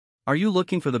Are you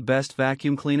looking for the best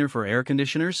vacuum cleaner for air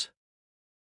conditioners?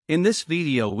 In this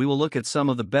video we will look at some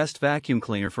of the best vacuum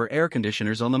cleaner for air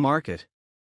conditioners on the market.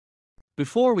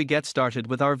 Before we get started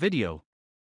with our video,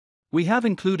 we have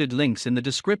included links in the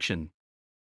description,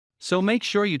 so make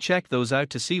sure you check those out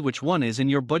to see which one is in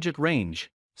your budget range.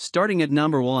 Starting at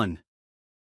number 1.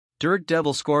 Dirt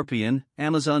Devil Scorpion,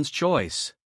 Amazon's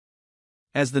choice.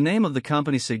 As the name of the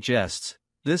company suggests,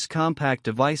 this compact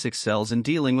device excels in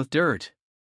dealing with dirt.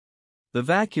 The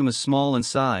vacuum is small in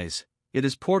size, it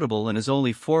is portable and is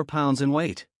only 4 pounds in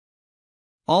weight.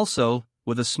 Also,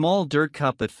 with a small dirt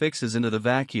cup that fixes into the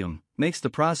vacuum, makes the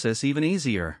process even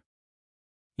easier.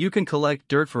 You can collect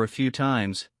dirt for a few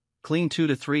times, clean 2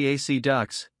 to 3 AC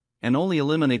ducts, and only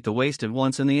eliminate the waste at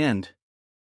once in the end.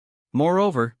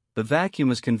 Moreover, the vacuum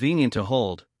is convenient to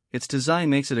hold. Its design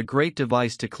makes it a great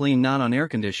device to clean not on air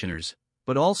conditioners,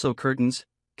 but also curtains,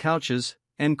 couches,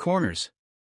 and corners.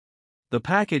 The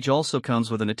package also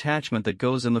comes with an attachment that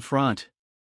goes in the front.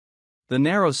 The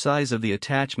narrow size of the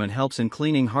attachment helps in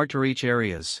cleaning hard-to-reach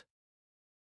areas.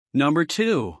 Number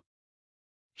 2.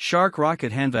 Shark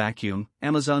Rocket Hand Vacuum,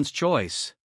 Amazon's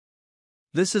choice.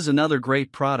 This is another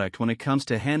great product when it comes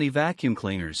to handy vacuum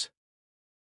cleaners.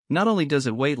 Not only does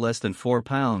it weigh less than 4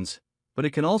 pounds, but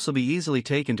it can also be easily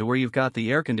taken to where you've got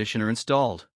the air conditioner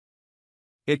installed.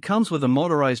 It comes with a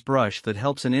motorized brush that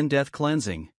helps in in-depth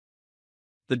cleansing.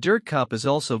 The dirt cup is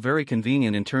also very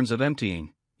convenient in terms of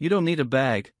emptying. You don't need a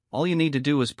bag, all you need to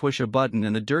do is push a button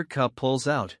and the dirt cup pulls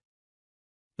out.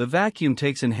 The vacuum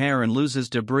takes in hair and loses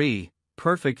debris,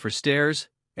 perfect for stairs,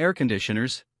 air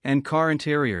conditioners, and car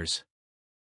interiors.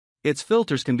 Its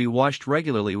filters can be washed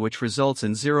regularly, which results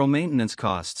in zero maintenance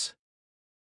costs.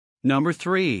 Number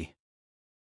 3.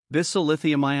 BISSELL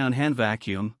Lithium-Ion Hand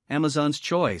Vacuum, Amazon's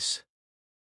choice.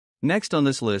 Next on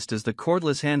this list is the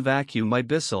cordless hand vacuum by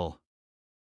BISSELL.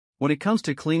 When it comes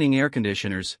to cleaning air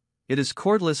conditioners, it is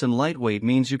cordless and lightweight,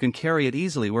 means you can carry it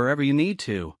easily wherever you need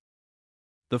to.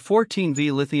 The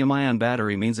 14V lithium-ion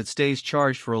battery means it stays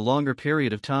charged for a longer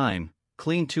period of time.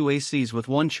 Clean 2 ACs with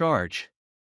one charge.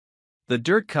 The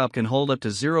dirt cup can hold up to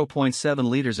 0.7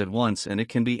 liters at once, and it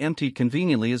can be emptied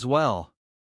conveniently as well.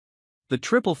 The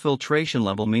triple filtration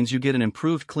level means you get an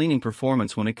improved cleaning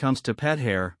performance when it comes to pet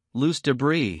hair, loose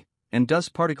debris, and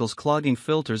dust particles clogging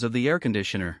filters of the air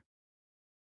conditioner.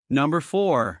 Number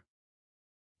 4.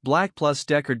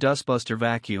 BLACK+DECKER Dustbuster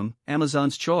Vacuum,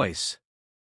 Amazon's choice.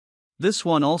 This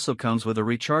one also comes with a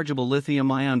rechargeable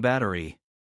lithium-ion battery.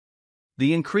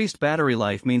 The increased battery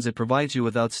life means it provides you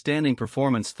with outstanding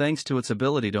performance thanks to its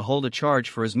ability to hold a charge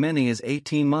for as many as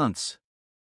 18 months.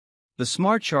 The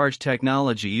smart charge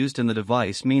technology used in the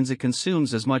device means it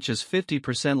consumes as much as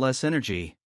 50% less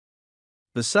energy.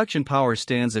 The suction power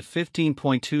stands at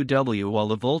 15.2 W while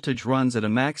the voltage runs at a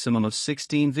maximum of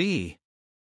 16 V.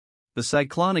 The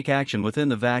cyclonic action within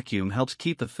the vacuum helps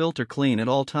keep the filter clean at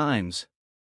all times.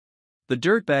 The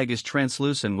dirt bag is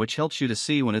translucent, which helps you to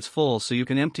see when it's full so you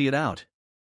can empty it out.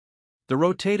 The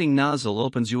rotating nozzle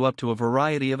opens you up to a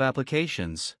variety of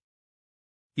applications.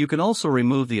 You can also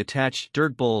remove the attached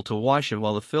dirt bowl to wash it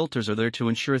while the filters are there to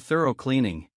ensure thorough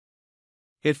cleaning.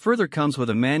 It further comes with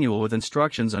a manual with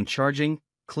instructions on charging,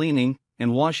 cleaning,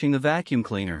 and washing the vacuum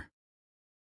cleaner.